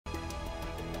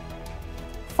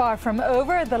far from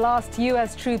over. The last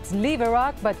U.S. troops leave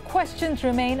Iraq, but questions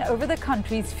remain over the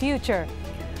country's future.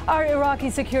 Are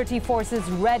Iraqi security forces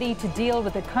ready to deal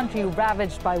with a country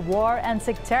ravaged by war and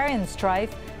sectarian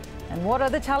strife? And what are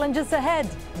the challenges ahead?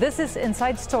 This is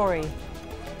Inside Story.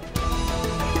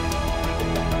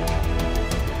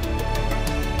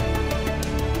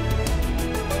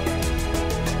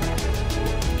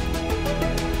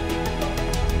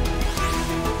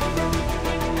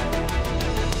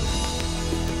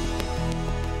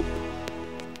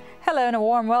 Hello and a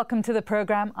warm welcome to the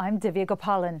program. I'm Divya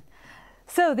Gopalan.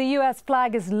 So the U.S.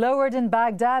 flag is lowered in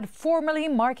Baghdad, formally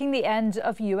marking the end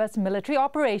of U.S. military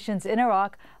operations in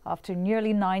Iraq after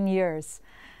nearly 9 years.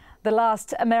 The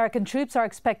last American troops are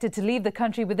expected to leave the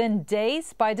country within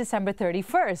days, by December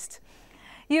 31st.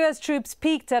 U.S. troops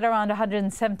peaked at around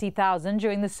 170,000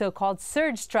 during the so-called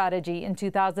surge strategy in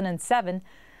 2007,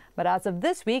 but as of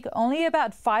this week, only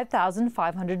about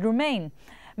 5,500 remain.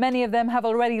 Many of them have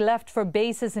already left for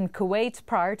bases in Kuwait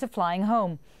prior to flying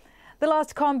home. The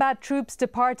last combat troops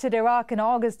departed Iraq in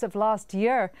August of last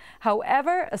year.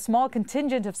 However, a small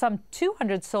contingent of some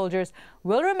 200 soldiers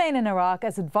will remain in Iraq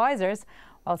as advisors,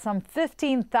 while some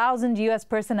 15,000 U.S.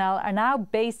 personnel are now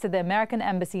based at the American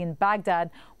embassy in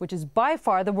Baghdad, which is by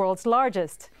far the world's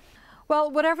largest. Well,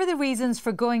 whatever the reasons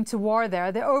for going to war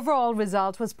there, the overall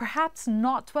result was perhaps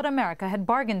not what America had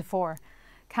bargained for.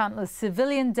 Countless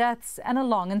civilian deaths and a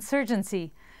long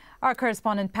insurgency. Our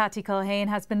correspondent Patty Culhane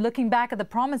has been looking back at the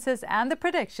promises and the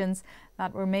predictions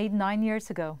that were made 9 years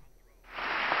ago.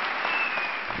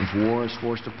 If war is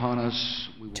forced upon us,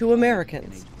 to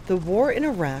Americans, the war in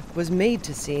Iraq was made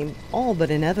to seem all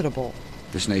but inevitable.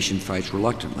 This nation fights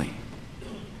reluctantly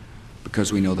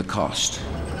because we know the cost.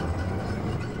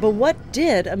 But what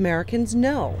did Americans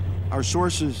know? Our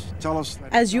sources tell us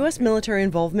that as U.S. military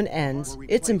involvement ends,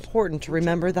 it's important to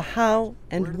remember the how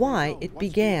and why it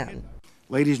began.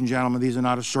 Ladies and gentlemen, these are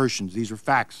not assertions. These are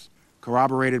facts,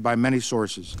 corroborated by many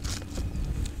sources.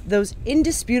 Those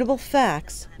indisputable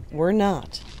facts were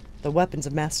not. The weapons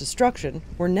of mass destruction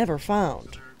were never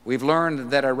found. We've learned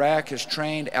that Iraq has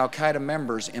trained al-Qaeda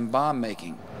members in bomb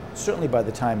making. Certainly by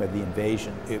the time of the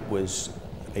invasion, it was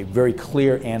a very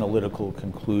clear analytical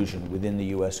conclusion within the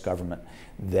U.S. government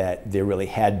that there really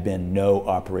had been no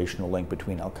operational link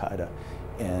between al-Qaeda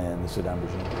and the Saddam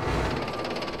regime.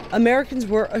 Americans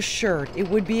were assured it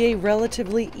would be a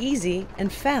relatively easy and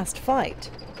fast fight.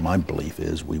 My belief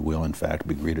is we will, in fact,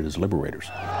 be greeted as liberators.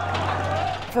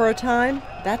 For a time,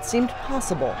 that seemed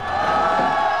possible.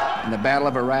 In the Battle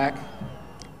of Iraq,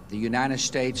 the United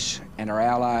States and our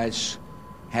allies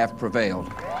have prevailed.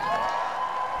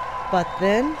 But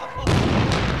then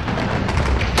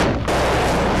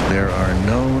there are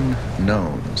known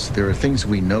knowns. There are things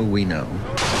we know we know.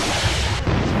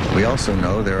 We also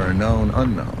know there are known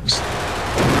unknowns.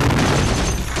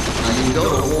 Now you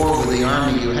go to war with the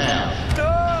army you have,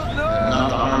 not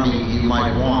the army you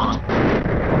might want.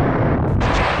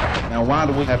 Now why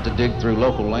do we have to dig through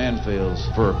local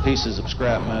landfills for pieces of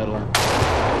scrap metal?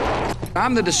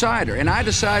 I'm the decider, and I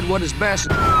decide what is best.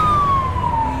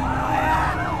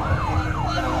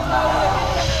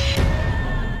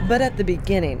 But at the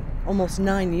beginning, almost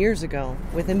 9 years ago,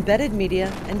 with embedded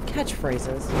media and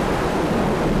catchphrases.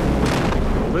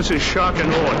 This is shock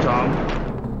and awe,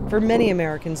 Tom. For many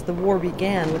Americans, the war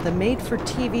began with a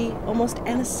made-for-TV, almost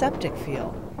antiseptic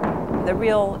feel. The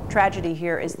real tragedy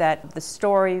here is that the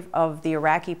story of the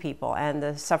Iraqi people and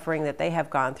the suffering that they have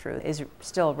gone through is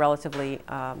still relatively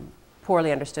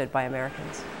poorly understood by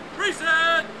Americans.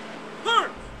 Reset!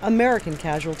 American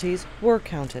casualties were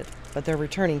counted, but their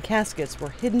returning caskets were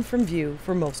hidden from view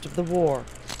for most of the war.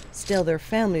 Still, their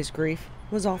families' grief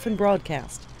was often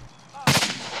broadcast.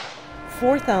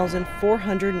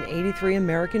 4,483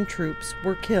 American troops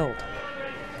were killed.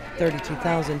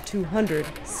 32,200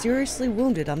 seriously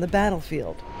wounded on the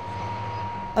battlefield.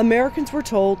 Americans were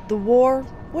told the war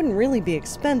wouldn't really be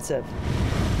expensive.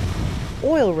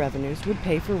 Oil revenues would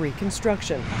pay for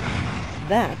reconstruction.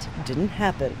 That didn't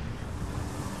happen.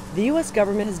 The U.S.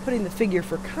 government is putting the figure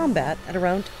for combat at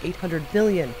around $800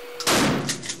 billion.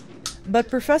 But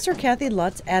Professor Kathy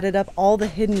Lutz added up all the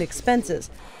hidden expenses: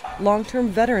 long-term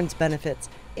veterans benefits,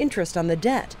 interest on the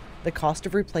debt, the cost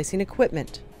of replacing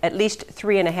equipment. At least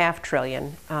 $3.5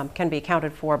 trillion can be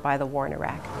accounted for by the war in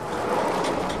Iraq.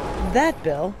 That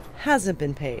bill hasn't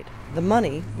been paid. The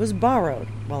money was borrowed,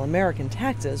 while American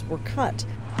taxes were cut.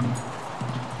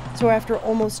 So after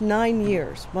almost 9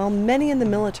 years, while many in the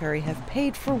military have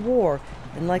paid for war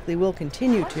and likely will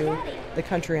continue to, the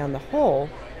country on the whole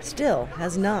still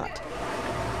has not.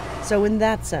 So in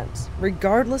that sense,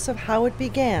 regardless of how it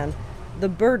began, the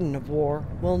burden of war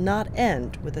will not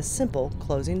end with a simple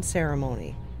closing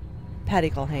ceremony.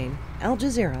 Patty Culhane, Al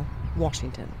Jazeera,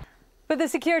 Washington. With the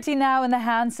security now in the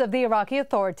hands of the Iraqi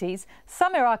authorities,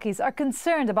 some Iraqis are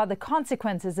concerned about the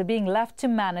consequences of being left to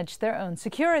manage their own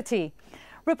security.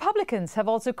 Republicans have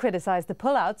also criticized the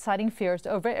pullout, citing fears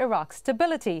over Iraq's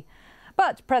stability.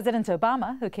 But President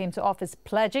Obama, who came to office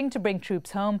pledging to bring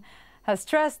troops home, has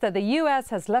stressed that the U.S.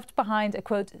 has left behind a,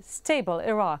 quote, stable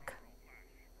Iraq.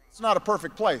 It's not a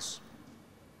perfect place.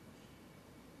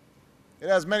 It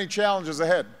has many challenges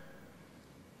ahead.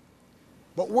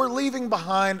 But we're leaving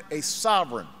behind a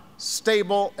sovereign,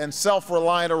 stable, and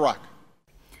self-reliant Iraq.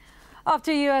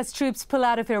 After U.S. troops pull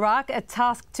out of Iraq, a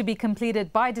task to be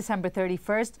completed by December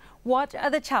 31st, what are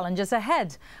the challenges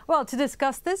ahead? Well, to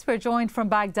discuss this, we're joined from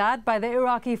Baghdad by the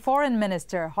Iraqi Foreign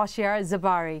Minister, Hoshyar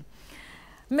Zebari.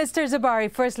 Mr.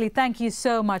 Zebari, firstly, thank you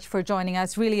so much for joining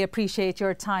us. Really appreciate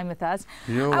your time with us.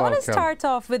 I want to start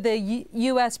off with the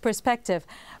U.S. perspective.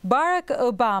 Barack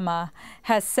Obama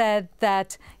has said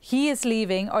that he is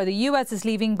leaving, or the U.S. is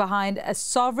leaving behind, a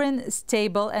sovereign,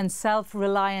 stable and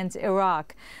self-reliant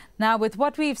Iraq. Now, with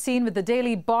what we've seen with the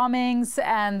daily bombings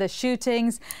and the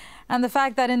shootings, and the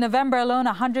fact that in November alone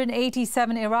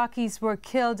 187 Iraqis were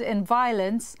killed in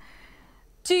violence,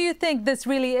 do you think this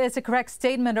really is a correct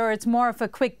statement, or it's more of a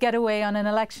quick getaway on an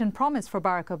election promise for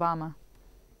Barack Obama?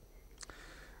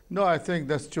 No, I think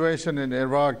the situation in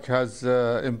Iraq has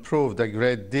improved a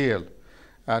great deal.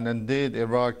 And indeed,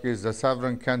 Iraq is a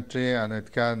sovereign country and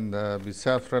it can be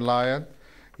self-reliant.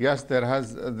 Yes, there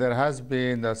has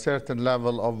been a certain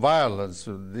level of violence.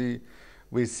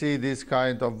 We see this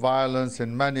kind of violence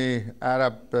in many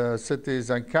Arab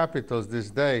cities and capitals these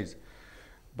days.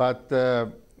 But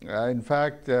in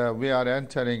fact, we are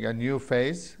entering a new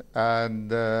phase, and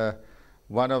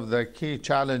one of the key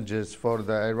challenges for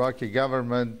the Iraqi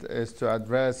government is to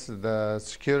address the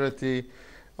security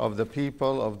of the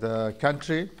people of the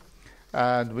country.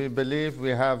 And we believe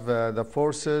we have the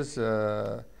forces,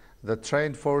 the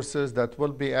trained forces that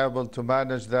will be able to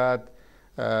manage that,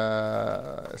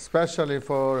 especially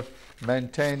for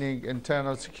maintaining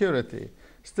internal security.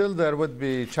 Still, there would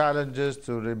be challenges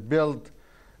to rebuild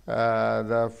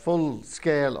the full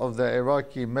scale of the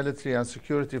Iraqi military and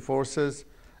security forces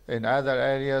in other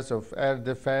areas of air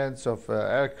defense, of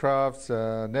aircrafts,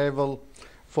 naval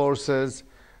forces.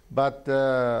 But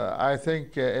I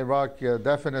think Iraq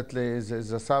definitely is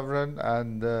a sovereign,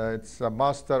 and it's a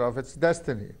master of its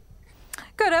destiny.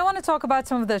 Good. I want to talk about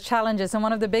some of the challenges, and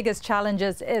one of the biggest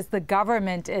challenges is the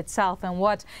government itself and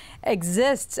what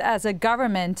exists as a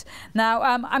government. Now,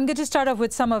 I'm going to start off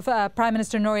with some of Prime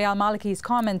Minister Nouri al-Maliki's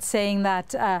comments, saying that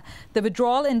the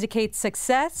withdrawal indicates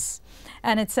success,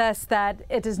 and it says that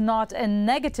it is not a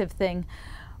negative thing.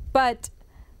 But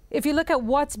if you look at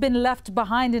what's been left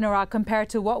behind in Iraq compared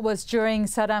to what was during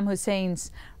Saddam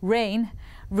Hussein's reign,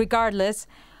 regardless,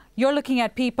 you're looking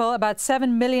at people, about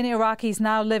 7 million Iraqis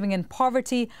now living in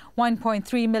poverty,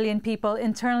 1.3 million people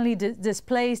internally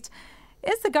displaced.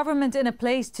 Is the government in a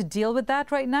place to deal with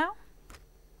that right now?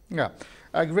 Yeah,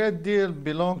 a great deal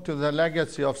belonged to the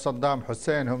legacy of Saddam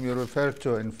Hussein, whom you referred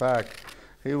to. In fact,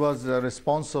 he was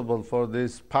responsible for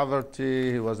this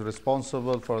poverty. He was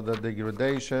responsible for the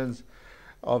degradations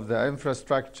of the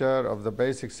infrastructure, of the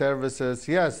basic services.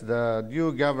 Yes, the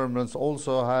new government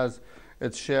also has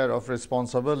its share of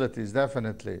responsibilities,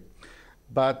 definitely.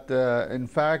 But in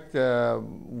fact,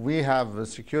 we have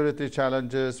security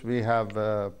challenges, we have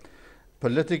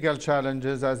political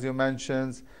challenges, as you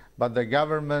mentioned, but the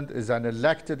government is an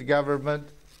elected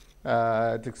government.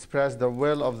 It expressed the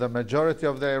will of the majority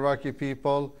of the Iraqi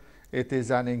people. It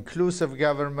is an inclusive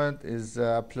government, is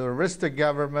a pluralistic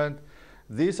government.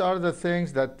 These are the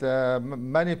things that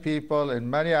many people in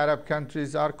many Arab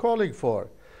countries are calling for.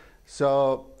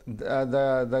 So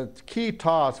the key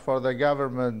task for the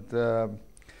government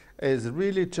is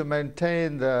really to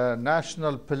maintain the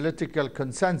national political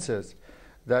consensus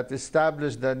that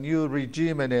established the new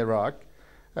regime in Iraq.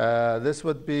 This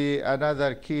would be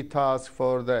another key task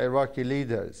for the Iraqi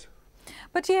leaders.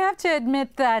 But you have to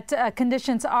admit that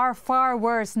conditions are far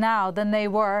worse now than they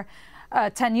were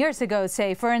 10 years ago,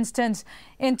 say. For instance,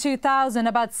 in 2000,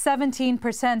 about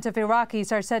 17% of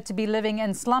Iraqis are said to be living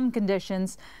in slum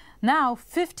conditions. Now,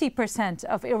 50%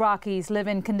 of Iraqis live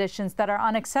in conditions that are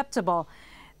unacceptable.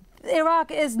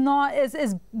 Iraq is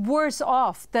worse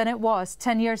off than it was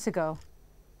 10 years ago.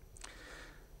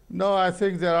 No, I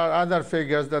think there are other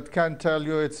figures that can tell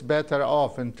you it's better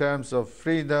off in terms of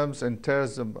freedoms, in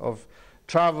terms of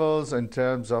travels, in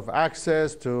terms of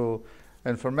access to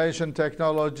information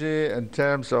technology, in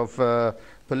terms of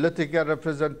political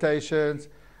representations.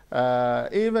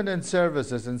 even in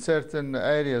services, in certain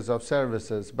areas of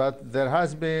services. But there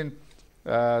has been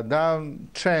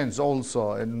downtrends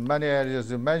also in many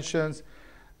areas. You mentioned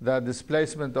the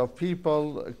displacement of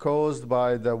people caused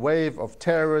by the wave of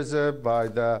terrorism, by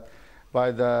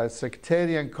the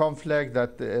sectarian conflict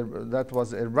that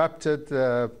was erupted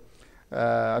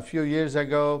a few years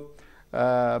ago.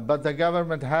 But the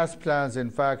government has plans,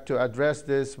 in fact, to address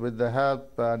this with the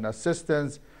help and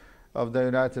assistance of the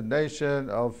United Nations,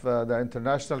 of the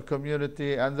international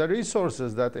community, and the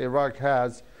resources that Iraq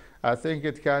has. I think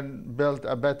it can build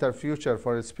a better future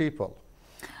for its people.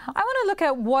 I want to look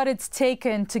at what it's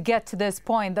taken to get to this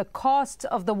point, the cost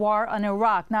of the war on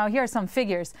Iraq. Now, here are some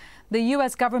figures. The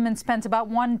U.S. government spent about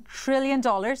 $1 trillion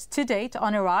to date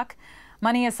on Iraq.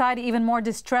 Money aside, even more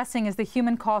distressing is the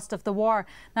human cost of the war.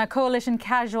 Now, coalition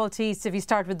casualties, if you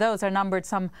start with those, are numbered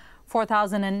some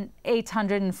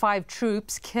 4,805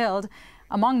 troops killed.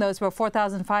 Among those were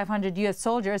 4,500 U.S.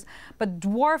 soldiers. But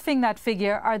dwarfing that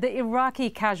figure are the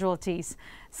Iraqi casualties.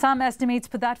 Some estimates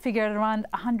put that figure at around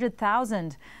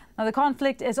 100,000. Now, the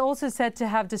conflict is also said to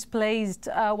have displaced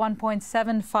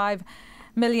 1.75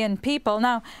 million people.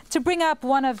 Now, to bring up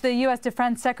one of the U.S.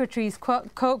 Defense Secretary's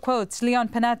quotes, Leon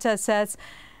Panetta says,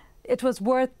 "It was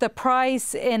worth the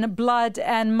price in blood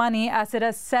and money as it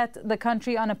has set the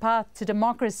country on a path to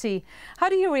democracy." How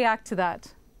do you react to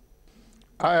that?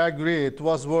 I agree. It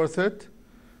was worth it,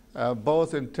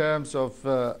 both in terms of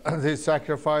the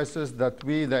sacrifices that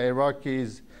we, the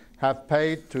Iraqis, have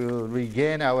paid to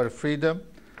regain our freedom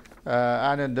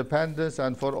and independence,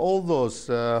 and for all those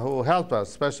who help us,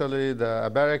 especially the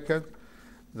Americans,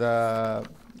 the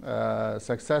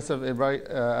successive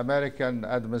American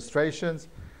administrations,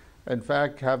 in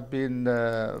fact, have been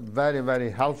very,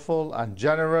 very helpful and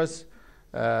generous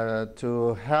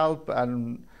to help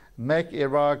and make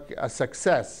Iraq a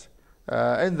success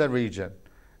in the region.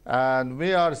 And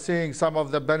we are seeing some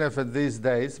of the benefit these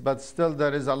days, but still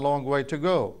there is a long way to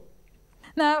go.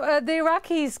 Now, the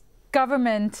Iraqis'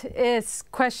 government is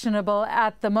questionable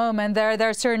at the moment. There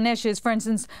are certain issues. For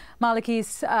instance,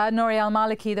 Nouri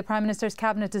al-Maliki, the Prime Minister's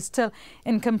cabinet, is still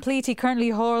incomplete. He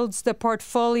currently holds the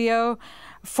portfolio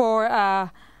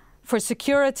for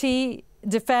security,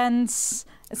 defense.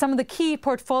 Some of the key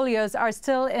portfolios are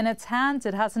still in its hands.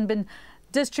 It hasn't been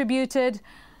distributed.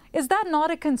 Is that not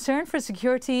a concern for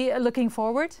security looking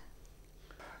forward?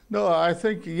 No, I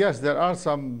think, yes, there are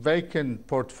some vacant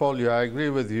portfolio. I agree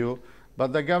with you.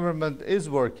 But the government is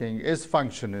working, is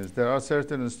functioning. There are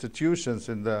certain institutions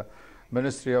in the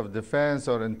Ministry of Defense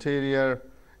or Interior.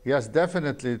 Yes,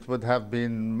 definitely it would have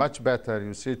been much better,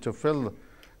 you see, to fill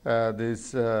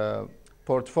these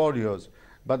portfolios.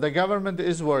 But the government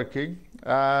is working,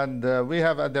 and we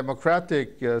have a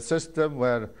democratic system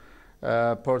where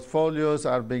portfolios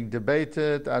are being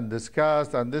debated and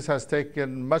discussed, and this has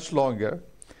taken much longer.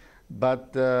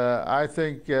 But I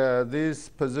think this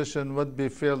position would be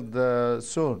filled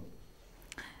soon.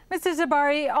 Mr.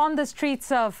 Zebari, on the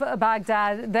streets of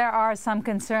Baghdad, there are some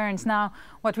concerns. Now,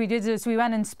 what we did is we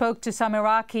went and spoke to some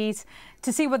Iraqis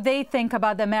to see what they think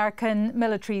about the American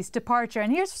military's departure.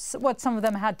 And here's what some of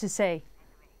them had to say.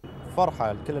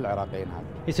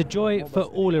 It's a joy for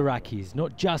all Iraqis,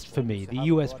 not just for me. The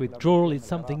US withdrawal is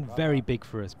something very big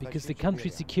for us because the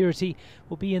country's security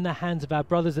will be in the hands of our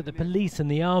brothers at the police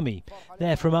and the army.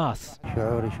 They're from us.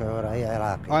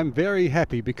 I'm very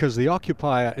happy because the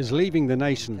occupier is leaving the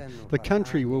nation. The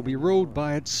country will be ruled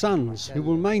by its sons, who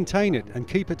will maintain it and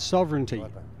keep its sovereignty.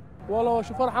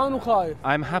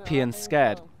 I'm happy and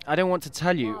scared. I don't want to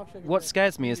tell you. What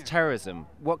scares me is terrorism.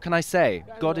 What can I say?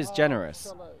 God is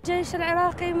generous.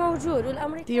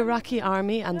 The Iraqi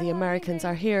army and the Americans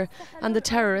are here, and the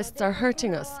terrorists are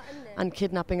hurting us and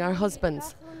kidnapping our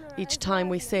husbands. Each time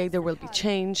we say there will be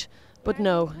change, but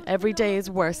no, every day is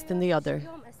worse than the other.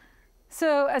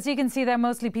 So, as you can see there,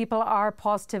 mostly people are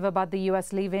positive about the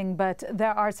US leaving, but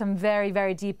there are some very,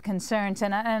 very deep concerns.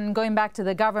 And going back to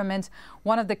the government,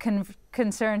 one of the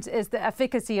concerns is the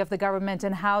efficacy of the government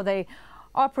and how they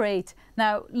operate.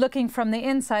 Now, looking from the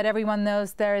inside, everyone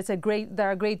knows there are a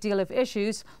great deal of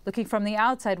issues. Looking from the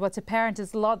outside, what's apparent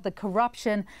is the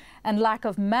corruption and lack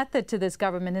of method to this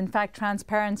government. In fact,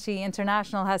 Transparency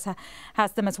International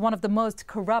has them as one of the most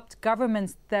corrupt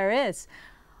governments there is.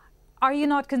 Are you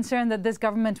not concerned that this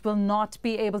government will not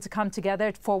be able to come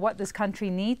together for what this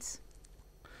country needs?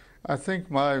 I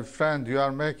think, my friend, you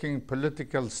are making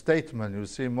political statement. You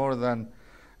see, more than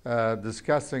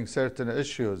discussing certain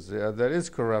issues. There is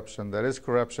corruption. There is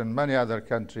corruption in many other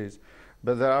countries.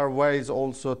 But there are ways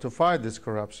also to fight this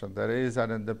corruption. There is an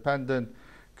independent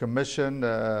commission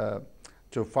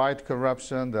to fight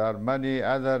corruption. There are many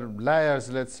other layers,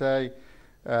 let's say,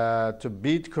 to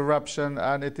beat corruption,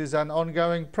 and it is an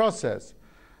ongoing process.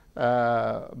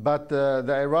 But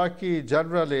the Iraqi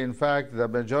generally, in fact, the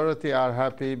majority are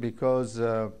happy because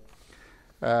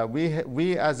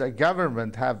we as a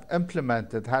government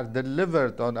have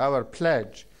delivered on our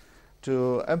pledge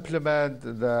to implement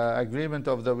the agreement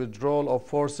of the withdrawal of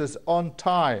forces on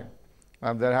time.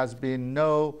 And there has been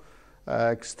no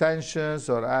extensions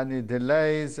or any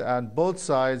delays, and both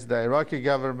sides, the Iraqi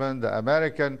government, the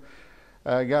American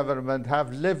government,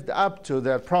 have lived up to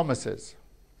their promises.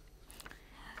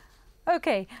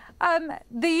 Okay,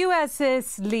 the U.S.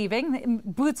 is leaving,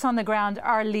 boots on the ground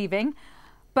are leaving,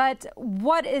 but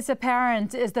what is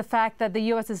apparent is the fact that the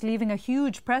U.S. is leaving a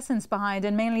huge presence behind,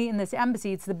 and mainly in this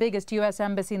embassy. It's the biggest U.S.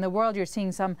 embassy in the world. You're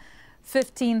seeing some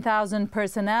 15,000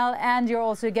 personnel, and you're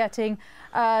also getting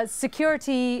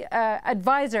security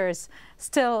advisors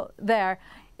still there.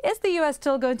 Is the U.S.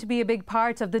 still going to be a big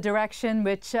part of the direction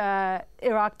which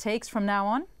Iraq takes from now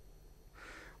on?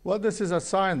 Well, this is a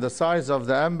sign. The size of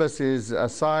the embassy is a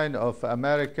sign of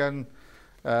American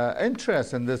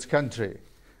interest in this country.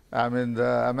 I mean,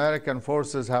 the American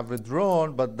forces have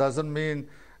withdrawn, but doesn't mean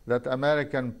that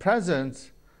American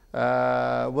presence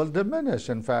will diminish.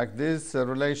 In fact, these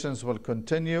relations will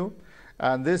continue,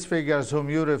 and these figures whom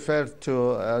you referred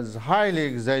to as highly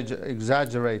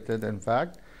exaggerated, in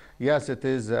fact. Yes, it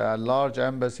is a large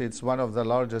embassy. It's one of the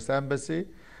largest embassies.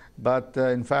 But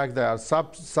in fact, they are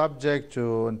subject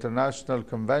to international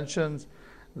conventions.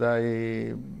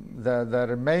 The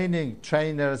remaining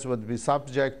trainers would be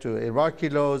subject to Iraqi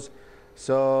laws.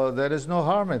 So there is no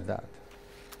harm in that.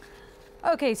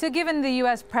 Okay, so given the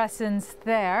U.S. presence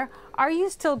there, are you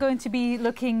still going to be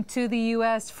looking to the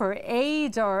U.S. for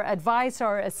aid or advice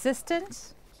or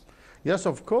assistance? Yes,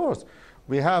 of course.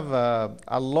 We have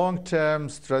a long-term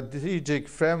strategic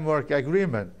framework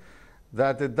agreement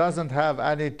that it doesn't have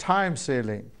any time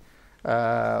ceiling,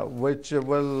 which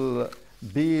will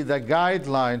be the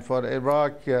guideline for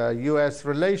Iraq-U.S.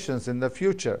 relations in the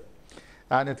future.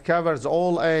 And it covers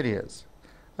all areas,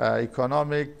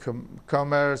 economic,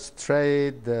 commerce,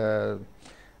 trade,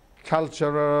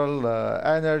 cultural,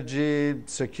 energy,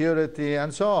 security,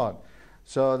 and so on.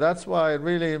 So that's why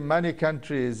really many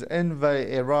countries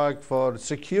envy Iraq for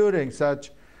securing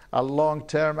such a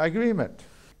long-term agreement.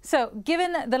 So,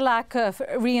 given the lack of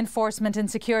reinforcement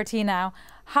and security now,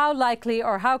 how likely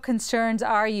or how concerned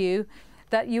are you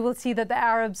that you will see that the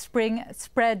Arab Spring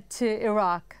spread to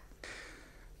Iraq?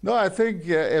 No, I think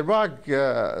Iraq,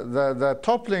 the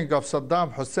toppling of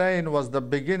Saddam Hussein was the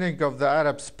beginning of the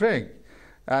Arab Spring.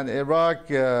 And Iraq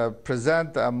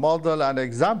present a model and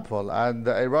example. And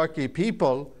the Iraqi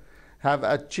people have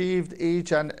achieved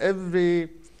each and every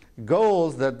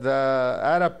goals that the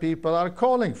Arab people are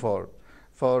calling for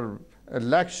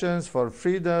elections, for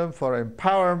freedom, for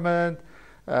empowerment,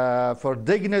 for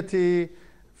dignity,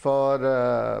 for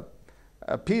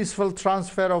a peaceful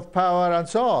transfer of power, and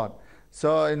so on.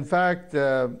 So, in fact,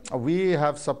 we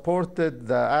have supported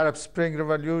the Arab Spring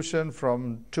Revolution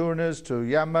from Tunis to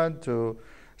Yemen to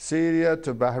Syria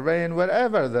to Bahrain,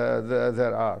 wherever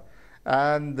there are.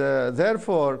 And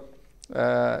therefore,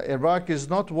 Iraq is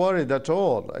not worried at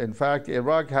all. In fact,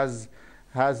 Iraq has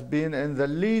been in the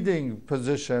leading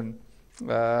position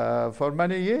for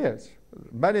many years.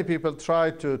 Many people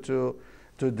tried to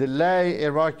delay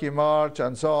Iraqi march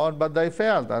and so on, but they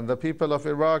failed, and the people of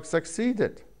Iraq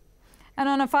succeeded. And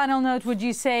on a final note, would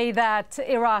you say that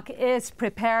Iraq is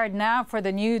prepared now for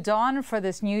the new dawn, for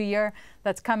this new year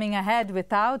that's coming ahead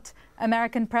without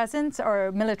American presence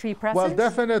or military presence? Well,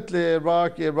 definitely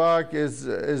Iraq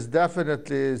is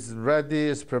definitely ready,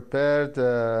 is prepared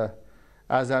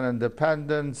as an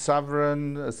independent,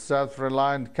 sovereign,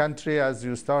 self-reliant country, as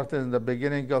you started in the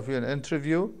beginning of your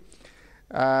interview.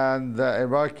 And the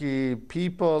Iraqi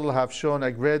people have shown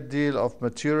a great deal of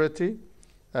maturity.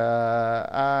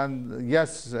 And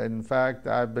yes, in fact,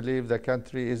 I believe the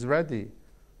country is ready.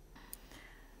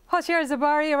 Hoshyar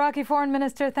Zebari, Iraqi Foreign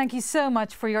Minister, thank you so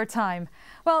much for your time.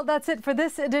 Well, that's it for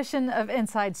this edition of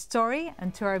Inside Story.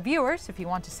 And to our viewers, if you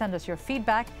want to send us your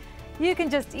feedback, you can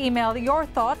just email your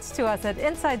thoughts to us at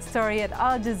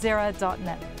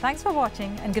insidestory@aljazeera.net. Thanks for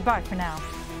watching, and goodbye for now.